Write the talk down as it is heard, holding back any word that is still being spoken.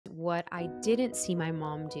what I didn't see my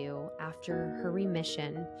mom do after her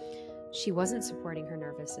remission. She wasn't supporting her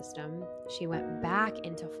nervous system. She went back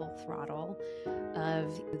into full throttle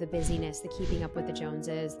of the busyness, the keeping up with the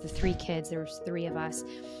Joneses, the 3 kids, there was 3 of us,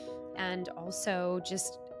 and also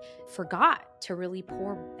just forgot to really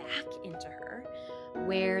pour back into her,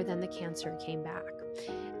 where then the cancer came back.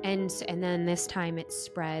 And then this time it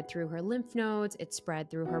spread through her lymph nodes, it spread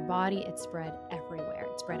through her body, it spread everywhere.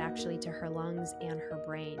 It spread actually to her lungs and her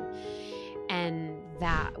brain. And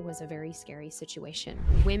that was a very scary situation.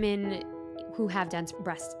 Women who have dense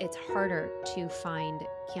breasts, it's harder to find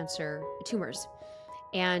cancer tumors,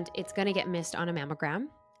 and it's going to get missed on a mammogram.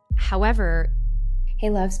 However, hey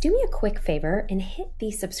loves, do me a quick favor and hit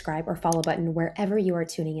the subscribe or follow button wherever you are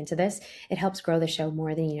tuning into this. It helps grow the show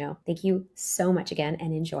more than you know. Thank you so much again,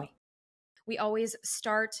 and enjoy. We always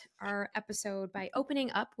start our episode by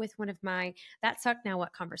opening up with one of my That Sucked Now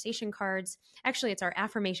What conversation cards. Actually, it's our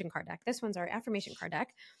affirmation card deck. This one's our affirmation card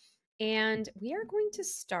deck. And we are going to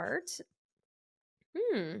start.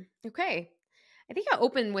 Okay. I think I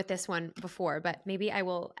opened with this one before, but maybe I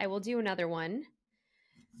will do another one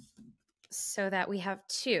so that we have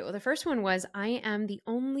 2. The first one was, I am the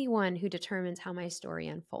only one who determines how my story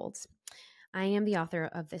unfolds. I am the author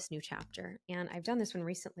of this new chapter. And I've done this one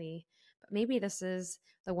recently, but maybe this is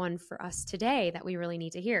the one for us today that we really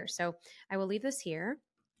need to hear. So I will leave this here.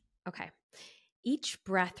 Okay. Each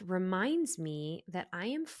breath reminds me that I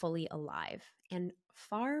am fully alive and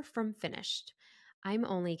far from finished. I'm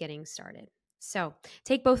only getting started. So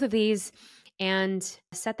take both of these and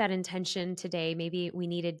set that intention today. Maybe we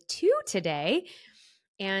needed 2 today.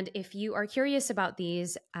 And if you are curious about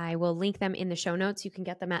these, I will link them in the show notes. You can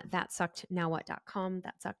get them at thatsuckednowwhat.com,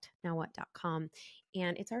 thatsuckednowwhat.com.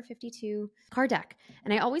 And it's our 52 card deck.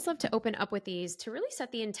 And I always love to open up with these to really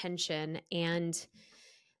set the intention. And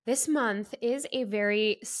this month is a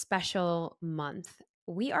very special month.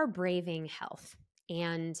 We are braving health.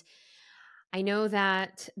 And I know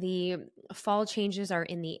that the fall changes are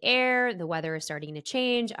in the air. The weather is starting to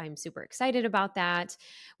change. I'm super excited about that.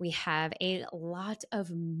 We have a lot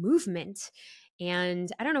of movement.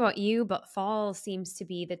 And I don't know about you, but fall seems to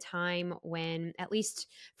be the time when, at least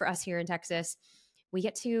for us here in Texas, we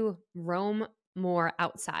get to roam more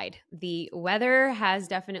outside. The weather has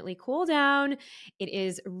definitely cooled down. It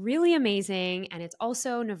is really amazing. And it's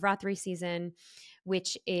also Navratri season,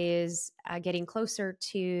 which is getting closer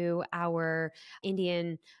to our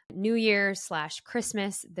Indian New Year /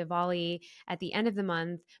 Christmas, Diwali at the end of the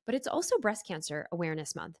month, but it's also Breast Cancer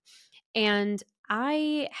Awareness Month. And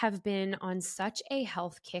I have been on such a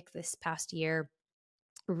health kick this past year,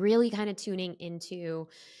 really kind of tuning into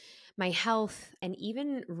my health and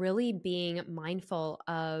even really being mindful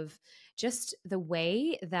of just the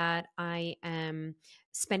way that I am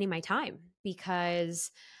spending my time,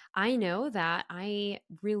 because I know that I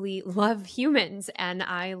really love humans and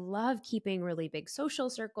I love keeping really big social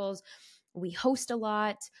circles. We host a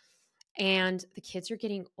lot and the kids are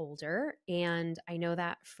getting older. And I know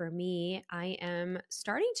that for me, I am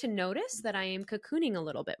starting to notice that I am cocooning a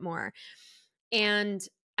little bit more. And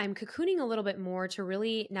I'm cocooning a little bit more to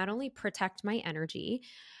really not only protect my energy,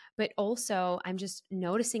 but also I'm just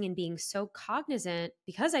noticing and being so cognizant,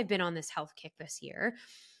 because I've been on this health kick this year,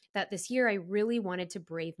 that this year I really wanted to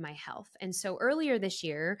brave my health. And so earlier this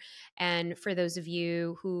year, and for those of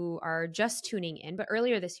you who are just tuning in, but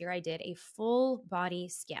earlier this year I did a full body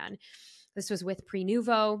scan. This was with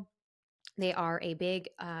Prenuvo. They are a big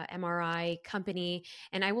MRI company,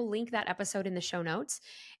 and I will link that episode in the show notes.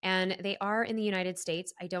 And they are in the United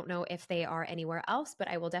States. I don't know if they are anywhere else, but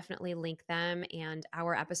I will definitely link them and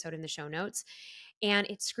our episode in the show notes. And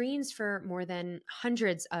it screens for more than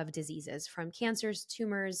hundreds of diseases, from cancers,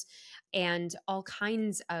 tumors, and all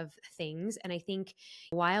kinds of things. And I think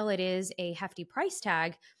while it is a hefty price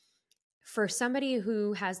tag, for somebody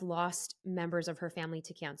who has lost members of her family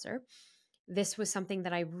to cancer, this was something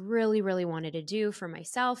that I really, really wanted to do for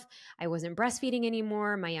myself. I wasn't breastfeeding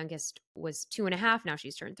anymore. My youngest was 2.5. Now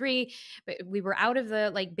she's turned 3. But we were out of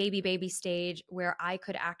the baby stage where I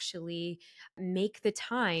could actually make the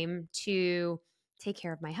time to take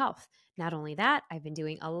care of my health. Not only that, I've been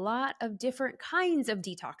doing a lot of different kinds of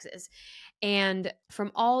detoxes, and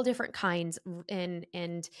from all different kinds,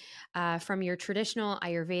 and from your traditional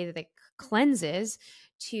Ayurvedic cleanses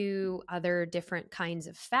to other different kinds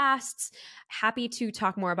of fasts. Happy to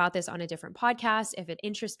talk more about this on a different podcast if it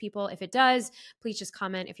interests people. If it does, please just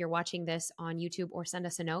comment if you're watching this on YouTube, or send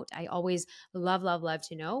us a note. I always love, love, love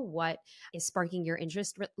to know what is sparking your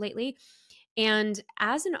interest lately. And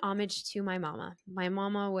as an homage to my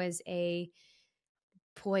mama was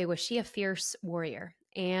was she a fierce warrior.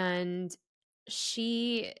 And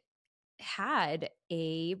she had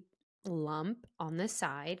a lump on the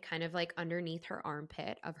side, kind of like underneath her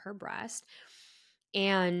armpit of her breast.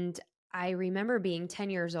 And I remember being 10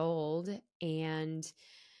 years old, and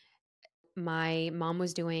my mom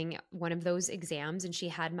was doing one of those exams, and she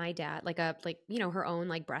had my dad her own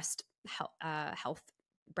like breast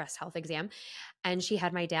health exam, and she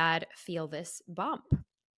had my dad feel this bump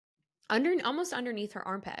almost underneath her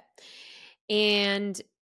armpit. And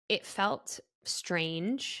it felt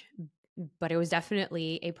strange, but it was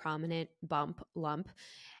definitely a prominent lump.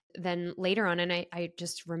 Then later on, and I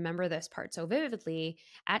just remember this part so vividly,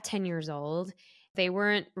 at 10 years old, they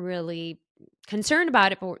weren't really concerned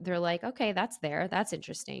about it, but they're like, okay, that's there. That's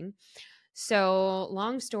interesting. So,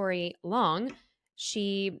 long story long,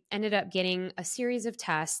 she ended up getting a series of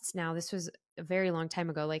tests. Now, this was a very long time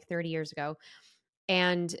ago, like 30 years ago.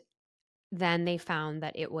 And then they found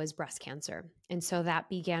that it was breast cancer. And so that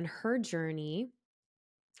began her journey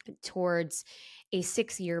towards a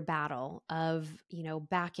 6-year battle of,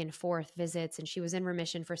 back and forth visits. And she was in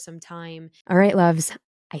remission for some time. All right, loves.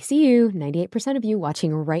 I see you. 98% of you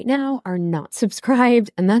watching right now are not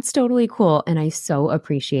subscribed, and that's totally cool. And I so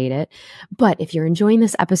appreciate it. But if you're enjoying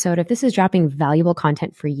this episode, if this is dropping valuable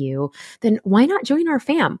content for you, then why not join our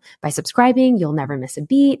fam? By subscribing, you'll never miss a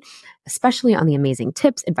beat, especially on the amazing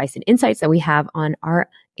tips, advice, and insights that we have on our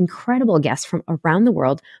incredible guests from around the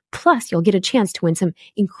world. Plus, you'll get a chance to win some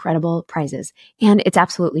incredible prizes, and it's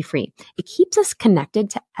absolutely free. It keeps us connected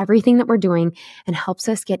to everything that we're doing and helps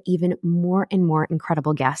us get even more and more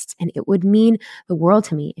incredible guests. And it would mean the world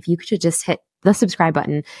to me if you could just hit the subscribe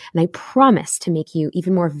button, and I promise to make you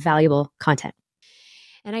even more valuable content.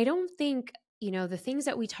 And I don't think, the things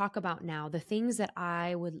that we talk about now, the things that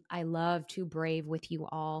I love to brave with you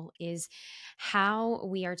all is how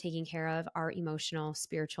we are taking care of our emotional,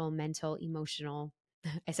 spiritual, mental, emotional.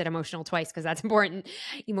 I said emotional twice because that's important.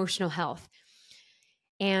 Emotional health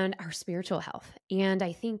and our spiritual health. And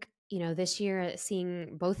I think, this year,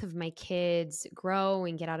 seeing both of my kids grow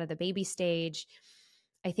and get out of the baby stage,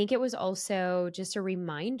 I think it was also just a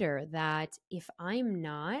reminder that if I'm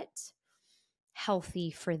not healthy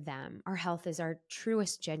for them, our health is our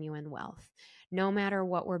truest, genuine wealth. No matter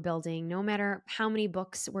what we're building, no matter how many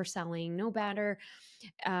books we're selling, no matter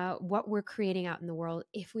what we're creating out in the world,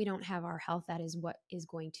 if we don't have our health, that is what is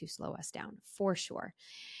going to slow us down for sure.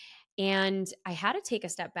 And I had to take a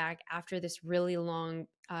step back after this really long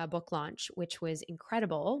book launch, which was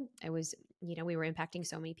incredible. We were impacting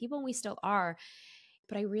so many people, and we still are.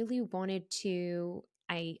 But I really wanted to,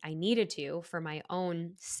 I needed to, for my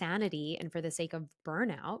own sanity and for the sake of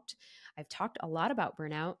burnout. I've talked a lot about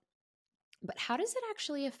burnout, but how does it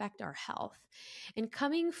actually affect our health? And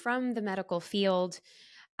coming from the medical field,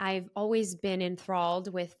 I've always been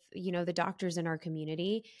enthralled with, the doctors in our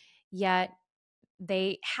community, yet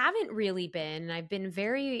they haven't really been. I've been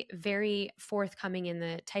very, very forthcoming in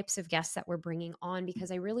the types of guests that we're bringing on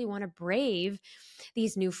because I really want to brave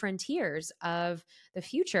these new frontiers of the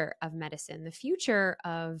future of medicine, the future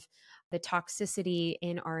of the toxicity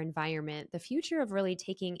in our environment, the future of really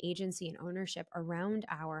taking agency and ownership around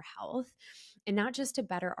our health, and not just to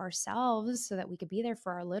better ourselves so that we could be there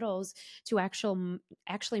for our littles, to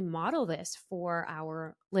actually model this for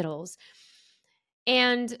our littles.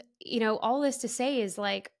 And, all this to say is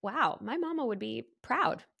like, wow, my mama would be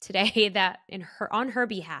proud today that on her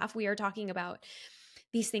behalf, we are talking about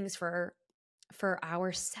these things for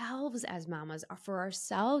ourselves as mamas, for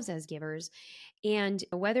ourselves as givers. And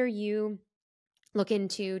whether you look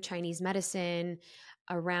into Chinese medicine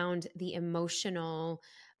around the emotional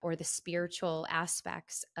or the spiritual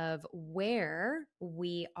aspects of where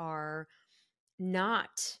we are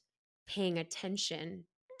not paying attention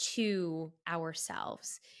to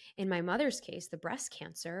ourselves. In my mother's case, the breast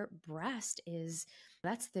cancer,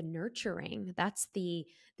 that's the nurturing, that's the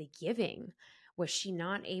giving. Was she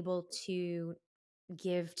not able to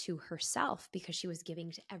give to herself because she was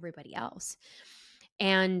giving to everybody else?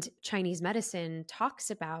 And Chinese medicine talks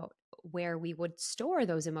about where we would store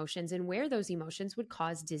those emotions and where those emotions would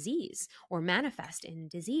cause disease or manifest in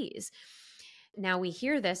disease. Now we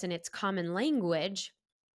hear this and it's common language,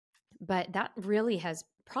 but that really has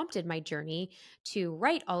prompted my journey to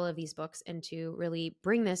write all of these books and to really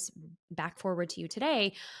bring this back forward to you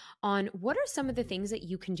today on what are some of the things that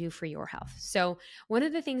you can do for your health. So one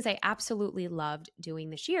of the things I absolutely loved doing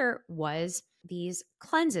this year was these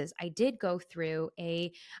cleanses. I did go through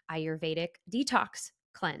a Ayurvedic detox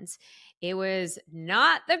cleanse. It was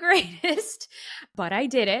not the greatest, but I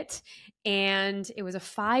did it. And it was a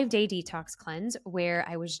 5-day detox cleanse where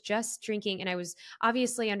I was just drinking, and I was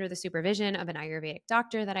obviously under the supervision of an Ayurvedic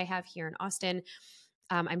doctor that I have here in Austin.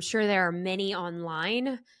 I'm sure there are many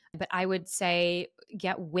online But I would say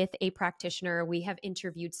get with a practitioner. We have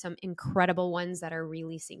interviewed some incredible ones that are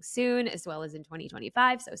releasing soon, as well as in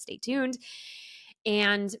 2025. So stay tuned.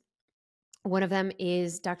 And one of them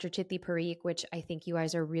is Dr. Chitli Parikh, which I think you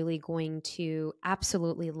guys are really going to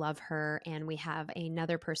absolutely love her. And we have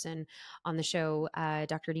another person on the show,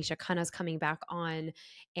 Dr. Nisha Khanna is coming back on,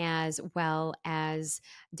 as well as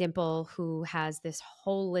Dimple, who has this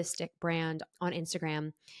holistic brand on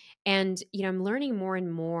Instagram. And, I'm learning more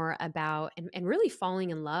and more about and really falling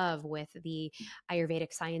in love with the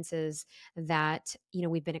Ayurvedic sciences that,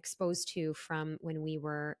 we've been exposed to from when we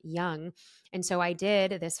were young. And so I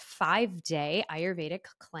did this 5-day Ayurvedic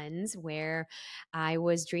cleanse where I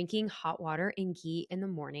was drinking hot water and ghee in the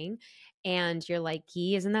morning. And you're like,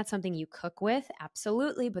 ghee, isn't that something you cook with?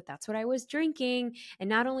 Absolutely. But that's what I was drinking. And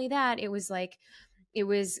not only that, it was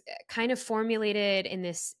kind of formulated in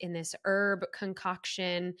this herb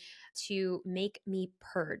concoction to make me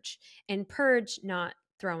purge, and purge not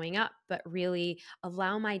throwing up, but really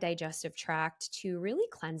allow my digestive tract to really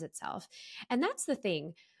cleanse itself. And that's the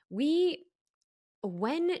thing.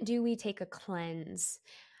 When do we take a cleanse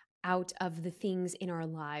out of the things in our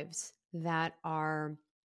lives that are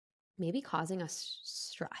maybe causing us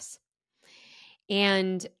stress?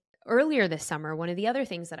 And earlier this summer, one of the other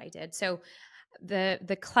things that I did, so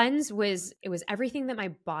the cleanse was everything that my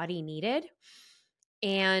body needed.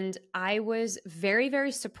 And I was very,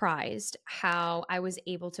 very surprised how I was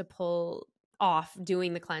able to pull off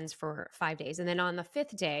doing the cleanse for 5 days. And then on the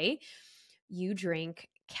 5th day, you drink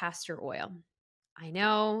castor oil. I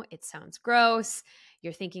know it sounds gross.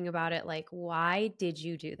 You're thinking about it like, why did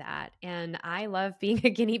you do that? And I love being a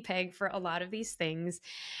guinea pig for a lot of these things.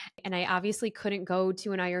 And I obviously couldn't go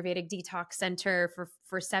to an Ayurvedic detox center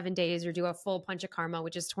for 7 days or do a full panchakarma,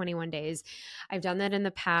 which is 21 days. I've done that in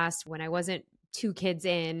the past when I wasn't 2 kids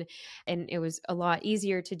in, and it was a lot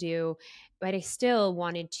easier to do, but I still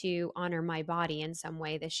wanted to honor my body in some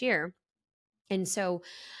way this year. And so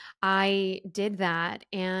I did that,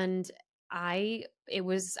 and my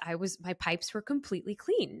pipes were completely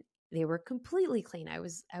clean. They were completely clean.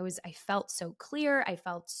 I felt so clear. I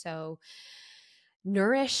felt so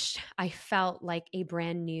nourished. I felt like a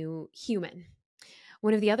brand new human.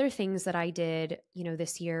 One of the other things that I did,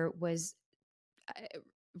 this year was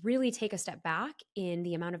really take a step back in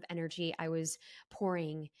the amount of energy I was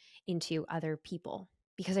pouring into other people,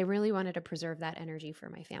 because I really wanted to preserve that energy for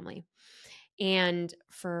my family and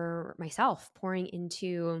for myself, pouring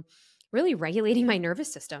into really regulating my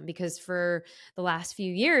nervous system, because for the last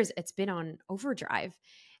few years, it's been on overdrive.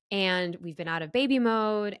 And we've been out of baby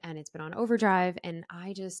mode and it's been on overdrive. And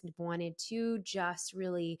I just wanted to just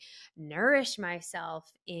really nourish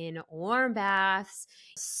myself in warm baths,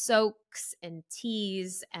 soaks, and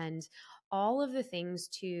teas, and all of the things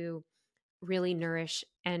to really nourish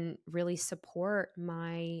and really support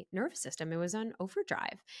my nervous system. It was on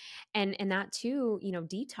overdrive. And that too,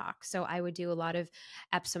 detox. So I would do a lot of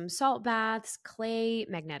Epsom salt baths,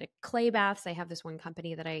 magnetic clay baths. I have this one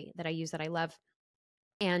company that I use that I love.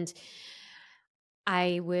 And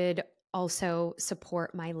I would also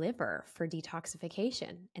support my liver for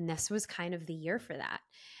detoxification. And this was kind of the year for that.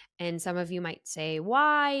 And some of you might say,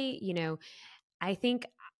 why? I think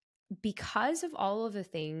because of all of the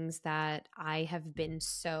things that I have been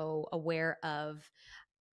so aware of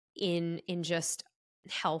in just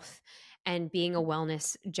health and being a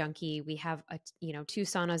wellness junkie, we have 2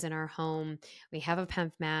 saunas in our home. We have a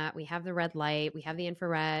PEMF mat. We have the red light. We have the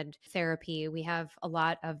infrared therapy. We have a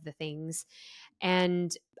lot of the things.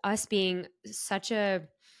 And us being such an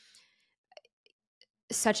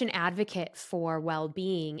advocate for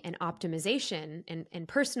well-being and optimization and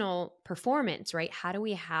personal performance, right? How do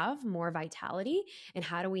we have more vitality, and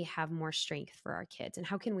how do we have more strength for our kids, and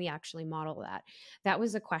how can we actually model that? That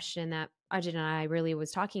was a question that Ajit and I really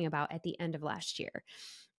was talking about at the end of last year.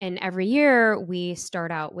 And every year we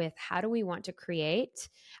start out with, how do we want to create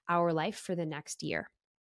our life for the next year?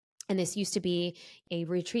 And this used to be a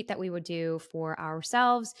retreat that we would do for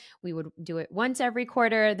ourselves. We would do it once every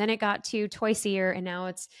quarter. Then it got to twice a year, and now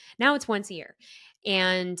it's once a year.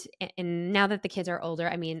 And now that the kids are older,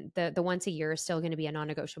 I mean, the once a year is still going to be a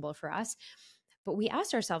non-negotiable for us. But we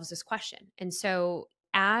asked ourselves this question. And so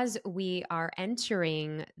as we are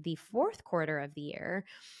entering the 4th quarter of the year,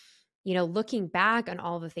 looking back on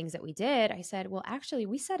all the things that we did, I said, well, actually,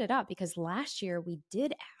 we set it up because last year we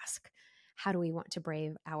did ask, how do we want to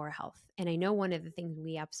brave our health? And I know one of the things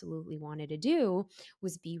we absolutely wanted to do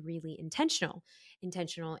was be really intentional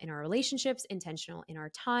in our relationships, intentional in our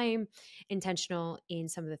time, intentional in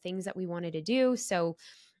some of the things that we wanted to do. So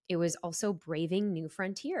It was also braving new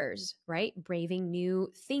frontiers, right? Braving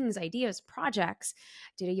new things, ideas, projects.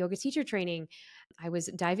 Did a yoga teacher training. I was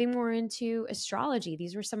diving more into astrology.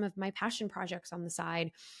 These were some of my passion projects on the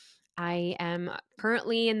side. I am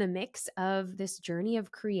currently in the mix of this journey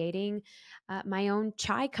of creating my own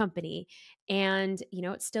chai company. And,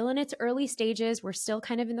 it's still in its early stages. We're still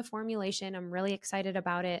kind of in the formulation. I'm really excited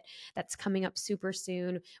about it. That's coming up super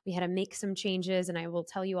soon. We had to make some changes, and I will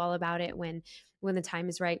tell you all about it when the time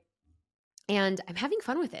is right. And I'm having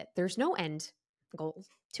fun with it. There's no end goal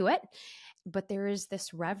to it, but there is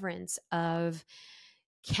this reverence of,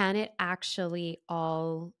 can it actually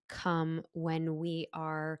all come when we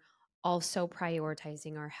are also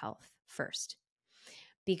prioritizing our health first?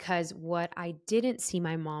 Because what I didn't see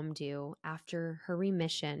my mom do after her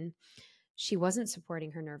remission, she wasn't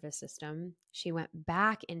supporting her nervous system. She went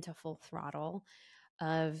back into full throttle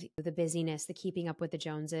of the busyness, the keeping up with the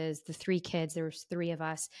Joneses, the 3 kids. There was 3 of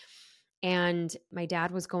us. And my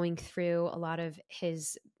dad was going through a lot of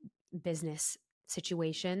his business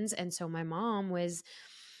situations. And so my mom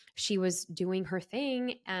she was doing her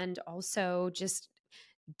thing and also just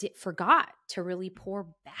forgot to really pour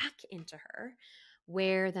back into her,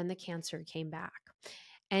 where then the cancer came back.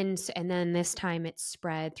 And then this time it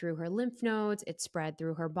spread through her lymph nodes, it spread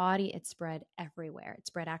through her body, it spread everywhere. It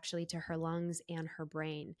spread actually to her lungs and her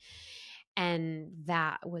brain. And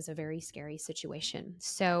that was a very scary situation.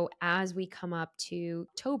 So as we come up to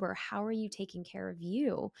October, how are you taking care of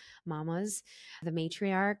you, mamas, the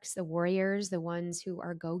matriarchs, the warriors, the ones who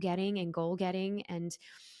are go-getting and goal-getting? And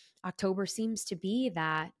October seems to be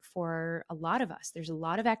that for a lot of us. There's a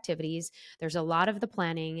lot of activities. There's a lot of the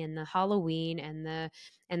planning and the Halloween and the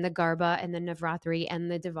Garba and the Navratri and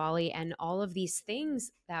the Diwali and all of these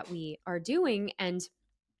things that we are doing. And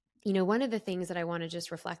one of the things that I want to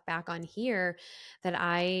just reflect back on here that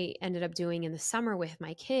I ended up doing in the summer with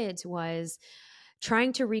my kids was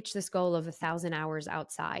trying to reach this goal of 1,000 hours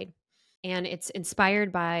outside. And it's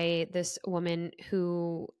inspired by this woman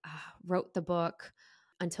who wrote the book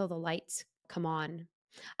Until the Lights Come On.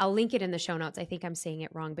 I'll link it in the show notes. I think I'm saying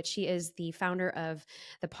it wrong, but she is the founder of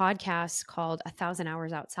the podcast called 1,000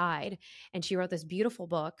 Hours Outside. And she wrote this beautiful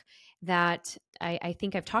book that I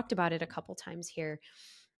think I've talked about it a couple times here.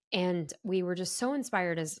 And we were just so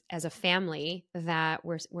inspired as a family that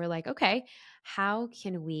we're like, okay, how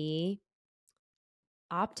can we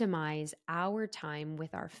optimize our time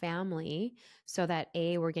with our family so that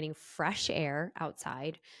we're getting fresh air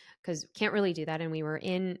outside, because can't really do that. And we were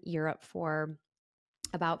in Europe for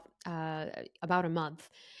about a month,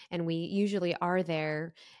 and we usually are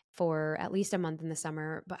there for at least a month in the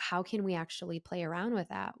summer. But how can we actually play around with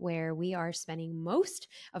that, where we are spending most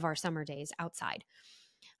of our summer days outside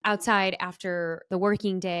after the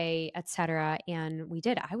working day, etc. And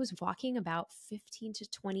I was walking about 15 to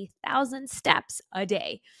 20,000 steps a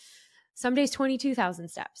day, some days 22,000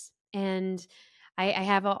 steps. And I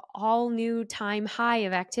have a all new time high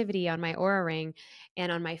of activity on my Oura Ring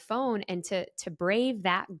and on my phone. And to brave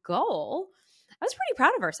that goal, I was pretty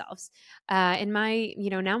proud of ourselves. And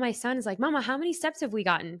now my son is like, Mama, how many steps have we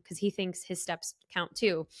gotten? Because he thinks his steps count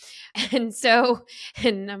too.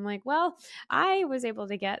 And I'm like, well, I was able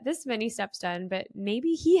to get this many steps done, but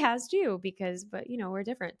maybe he has too, but we're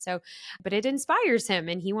different. So, but it inspires him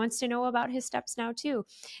and he wants to know about his steps now too.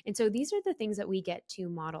 And so these are the things that we get to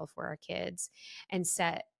model for our kids and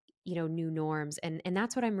set, new norms. And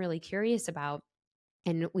that's what I'm really curious about.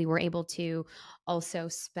 And we were able to also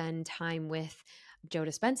spend time with Joe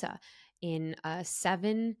Dispenza in a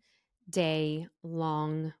 7-day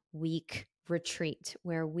long week retreat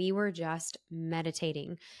where we were just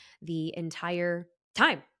meditating the entire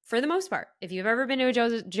time. For the most part, if you've ever been to a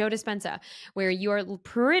Joe Dispenza, where you are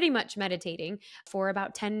pretty much meditating for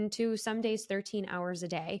about 10 to some days 13 hours a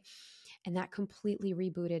day. And that completely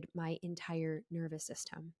rebooted my entire nervous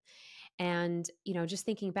system. And, just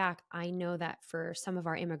thinking back, I know that for some of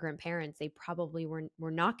our immigrant parents, they probably were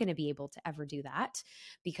not going to be able to ever do that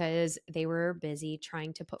because they were busy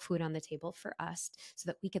trying to put food on the table for us so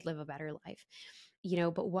that we could live a better life.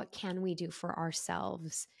 But what can we do for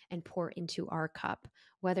ourselves and pour into our cup?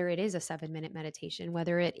 Whether it is a 7-minute meditation,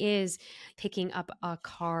 whether it is picking up a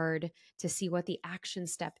card to see what the action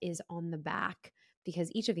step is on the back,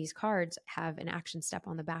 because each of these cards have an action step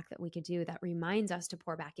on the back that we could do that reminds us to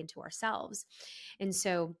pour back into ourselves. And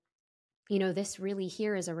so, this really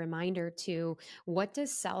here is a reminder to, what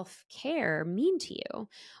does self-care mean to you?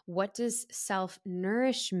 What does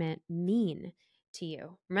self-nourishment mean to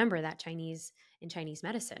you? Remember that in Chinese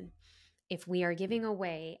medicine, if we are giving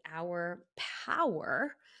away our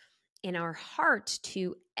power in our heart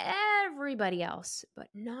to everybody else, but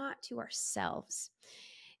not to ourselves,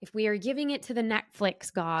 if we are giving it to the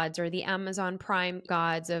Netflix gods or the Amazon Prime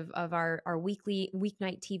gods of our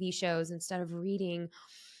weeknight TV shows instead of reading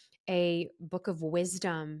a book of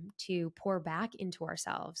wisdom to pour back into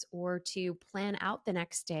ourselves or to plan out the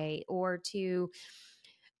next day or to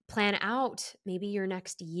plan out maybe your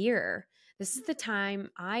next year. This is the time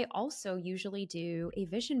I also usually do a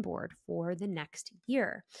vision board for the next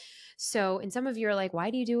year. So, and some of you are like, why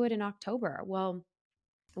do you do it in October? Well,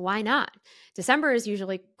 why not? December is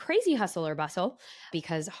usually crazy hustle or bustle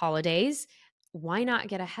because holidays. Why not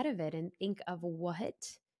get ahead of it and think of what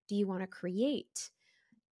do you want to create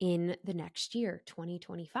in the next year,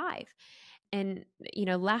 2025? And,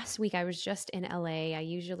 last week I was just in LA. I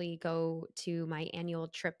usually go to my annual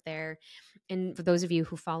trip there. And for those of you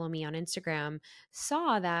who follow me on Instagram,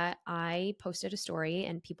 saw that I posted a story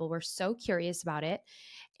and people were so curious about it.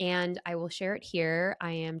 And I will share it here.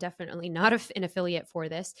 I am definitely not an affiliate for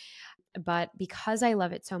this, but because I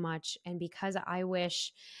love it so much and because I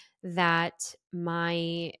wish that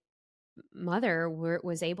my mother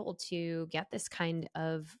was able to get this kind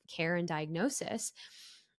of care and diagnosis,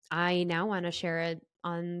 I now want to share it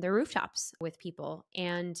on the rooftops with people.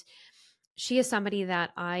 And she is somebody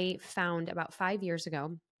that I found about 5 years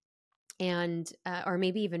ago, and or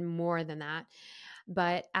maybe even more than that.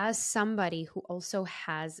 But as somebody who also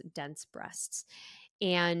has dense breasts,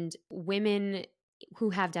 and women who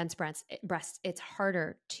have dense breasts, it's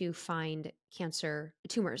harder to find cancer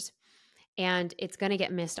tumors, and it's going to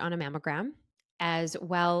get missed on a mammogram, as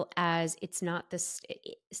well as it's not this,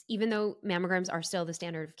 even though mammograms are still the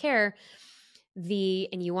standard of care,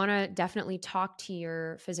 and you want to definitely talk to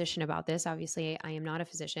your physician about this. Obviously, I am not a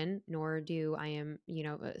physician, nor do I am,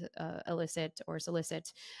 elicit or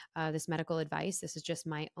solicit this medical advice. This is just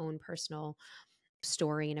my own personal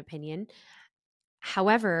story and opinion.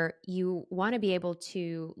 However, you want to be able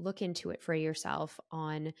to look into it for yourself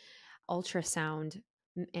on ultrasound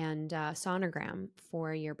and sonogram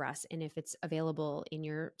for your breasts, and if it's available in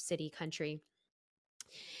your city, country.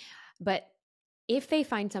 But if they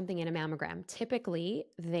find something in a mammogram, typically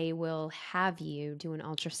they will have you do an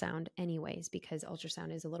ultrasound anyways, because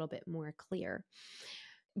ultrasound is a little bit more clear.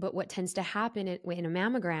 But what tends to happen in a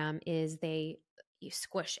mammogram is you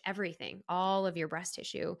squish everything, all of your breast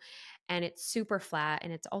tissue, and it's super flat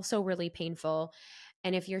and it's also really painful.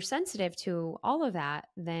 And if you're sensitive to all of that,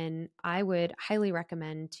 then I would highly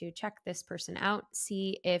recommend to check this person out,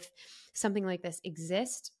 see if something like this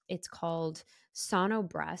exists. It's called Sono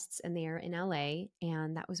Breasts, and they are in LA.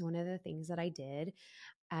 And that was one of the things that I did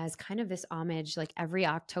as kind of this homage, like every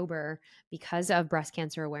October, because of Breast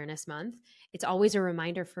Cancer Awareness Month. It's always a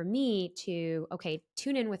reminder for me to, okay,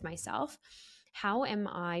 tune in with myself. How am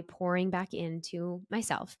I pouring back into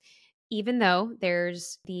myself? Even though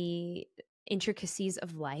there's the intricacies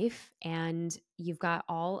of life and you've got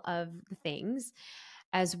all of the things,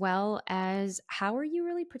 as well as how are you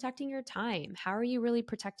really protecting your time? How are you really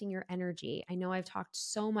protecting your energy? I know I've talked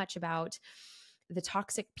so much about the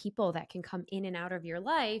toxic people that can come in and out of your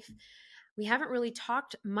life. We haven't really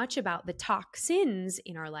talked much about the toxins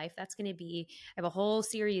in our life. That's going to be, I have a whole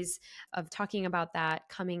series of talking about that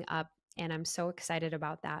coming up, and I'm so excited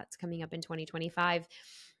about that. It's coming up in 2025.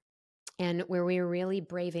 And where we are really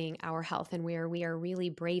braving our health, and where we are really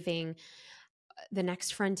braving the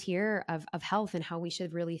next frontier of health, and how we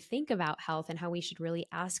should really think about health, and how we should really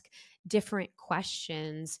ask different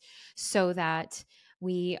questions so that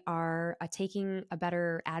we are taking a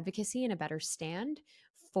better advocacy and a better stand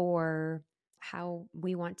for how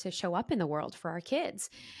we want to show up in the world for our kids.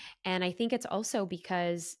 And I think it's also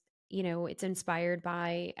because it's inspired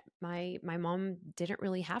by my mom didn't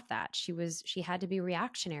really have that. She had to be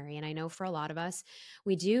reactionary. And I know for a lot of us,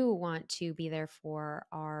 we do want to be there for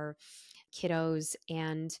our kiddos,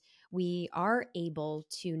 and we are able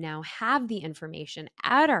to now have the information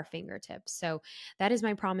at our fingertips. So that is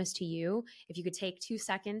my promise to you. If you could take 2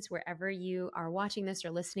 seconds wherever you are watching this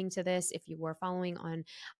or listening to this, if you are following on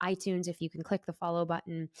iTunes, if you can click the follow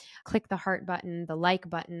button, click the heart button, the like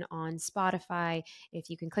button on Spotify, if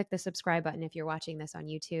you can click the subscribe button if you're watching this on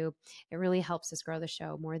YouTube, it really helps us grow the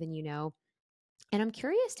show more than you know. And I'm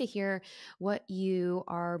curious to hear what you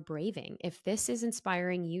are braving. If this is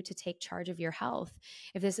inspiring you to take charge of your health,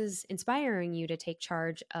 if this is inspiring you to take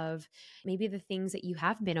charge of maybe the things that you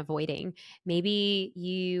have been avoiding, maybe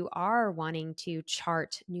you are wanting to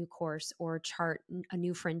chart new course or chart a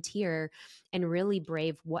new frontier and really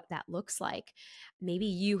brave what that looks like. Maybe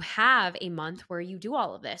you have a month where you do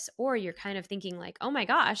all of this, or you're kind of thinking like, oh my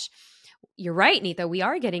gosh, you're right, Neeta, we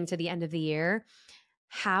are getting to the end of the year.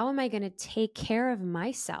 how am I going to take care of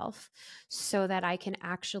myself so that I can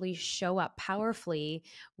actually show up powerfully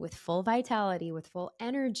with full vitality, with full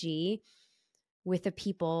energy, with the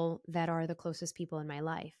people that are the closest people in my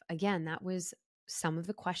life? Again, that was some of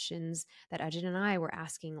the questions that Ajit and I were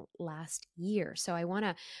asking last year. So I want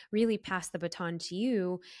to really pass the baton to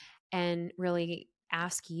you and really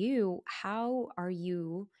ask you, how are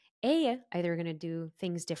you either going to do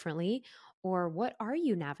things differently, or what are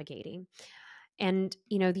you navigating? And,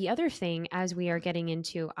 the other thing, as we are getting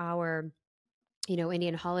into our,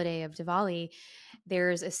 Indian holiday of Diwali,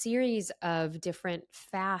 there's a series of different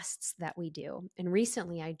fasts that we do. And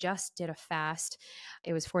recently I just did a fast.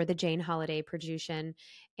 It was for the Jain holiday, Pradyushan.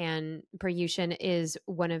 And Pradyushan is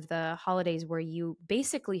one of the holidays where you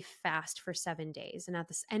basically fast for 7 days. And at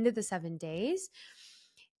the end of the 7 days,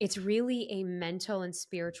 it's really a mental and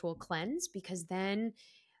spiritual cleanse, because then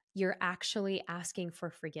you're actually asking for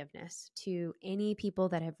forgiveness to any people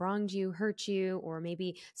that have wronged you, hurt you, or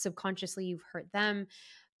maybe subconsciously you've hurt them,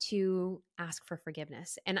 to ask for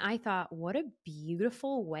forgiveness. And I thought, what a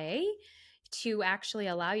beautiful way to actually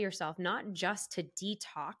allow yourself not just to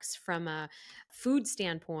detox from a food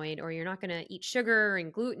standpoint, or you're not going to eat sugar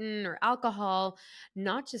and gluten or alcohol,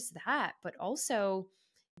 not just that, but also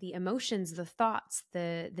the emotions, the thoughts,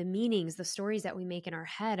 the meanings, the stories that we make in our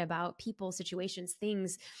head about people, situations,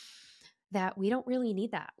 things, that we don't really need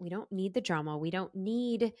that. We don't need the drama. We don't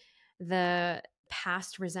need the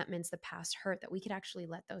past resentments, the past hurt, that we could actually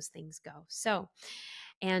let those things go. So,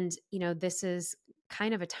 and this is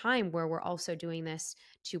kind of a time where we're also doing this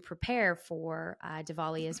to prepare for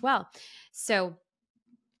Diwali as well. So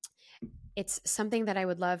it's something that I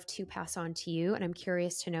would love to pass on to you. And I'm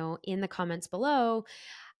curious to know in the comments below,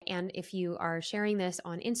 and if you are sharing this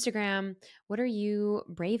on Instagram, what are you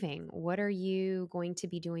braving? What are you going to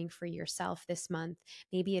be doing for yourself this month?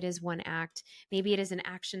 Maybe it is one act. Maybe it is an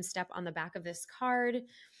action step on the back of this card.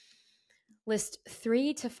 List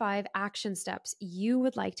 3 to 5 action steps you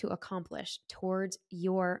would like to accomplish towards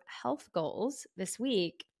your health goals this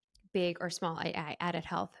week, big or small. I added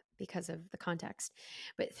health because of the context,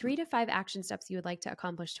 but 3 to 5 action steps you would like to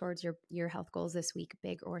accomplish towards your health goals this week,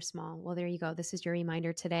 big or small. Well, there you go. This is your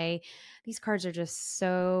reminder today. These cards are just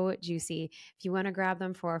so juicy. If you want to grab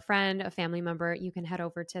them for a friend, a family member, you can head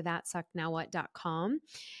over to thatsucknowwhat.com.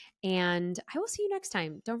 And I will see you next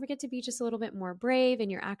time. Don't forget to be just a little bit more brave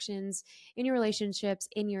in your actions, in your relationships,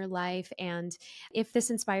 in your life. And if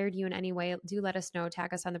this inspired you in any way, do let us know.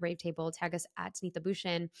 Tag us on the Brave Table, tag us at Neeta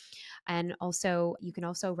Bhushan. And also, you can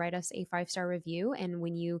also write us a 5-star review. And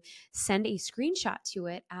when you send a screenshot to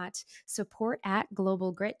it at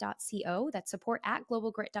support@globalgrit.co, that's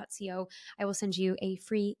support@globalgrit.co, I will send you a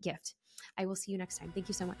free gift. I will see you next time. Thank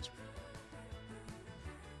you so much.